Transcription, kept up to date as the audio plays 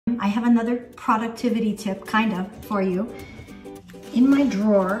I have another productivity tip, kind of, for you. In my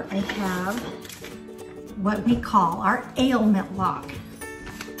drawer, I have what we call our ailment log.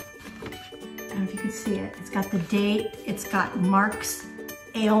 I don't know if you can see it. It's got the date, it's got Mark's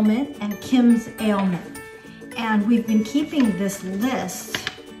ailment and Kim's ailment. And we've been keeping this list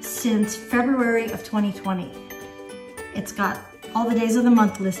since February of 2020. It's got all the days of the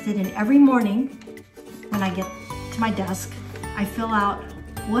month listed, and every morning when I get to my desk, I fill out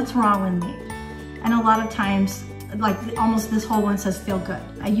what's wrong with me. And a lot of times, like almost this whole one says feel good.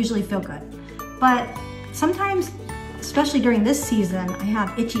 I usually feel good. But sometimes, especially during this season, I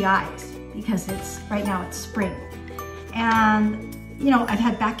have itchy eyes because right now it's spring. And you know, I've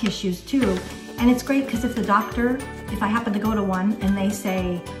had back issues too. And it's great because if I happen to go to one and they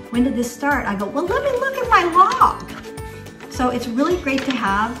say, when did this start? I go, well, let me look at my log. So it's really great to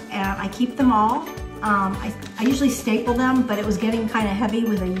have, and I keep them all. I usually staple them, but it was getting kind of heavy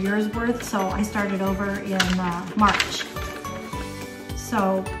with a year's worth, so I started over in March.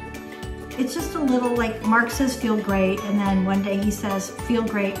 So it's just a little, like Mark says, feel great, and then one day he says, feel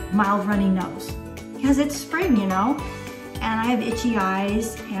great, mild runny nose. Because it's spring, you know, and I have itchy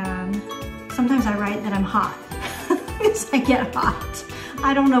eyes, and sometimes I write that I'm hot, because I get hot.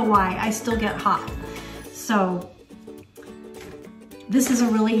 I don't know why, I still get hot. So this is a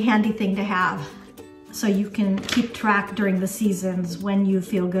really handy thing to have, so you can keep track during the seasons when you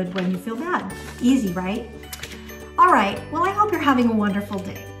feel good, when you feel bad. Easy, right? All right, well, I hope you're having a wonderful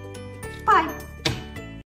day.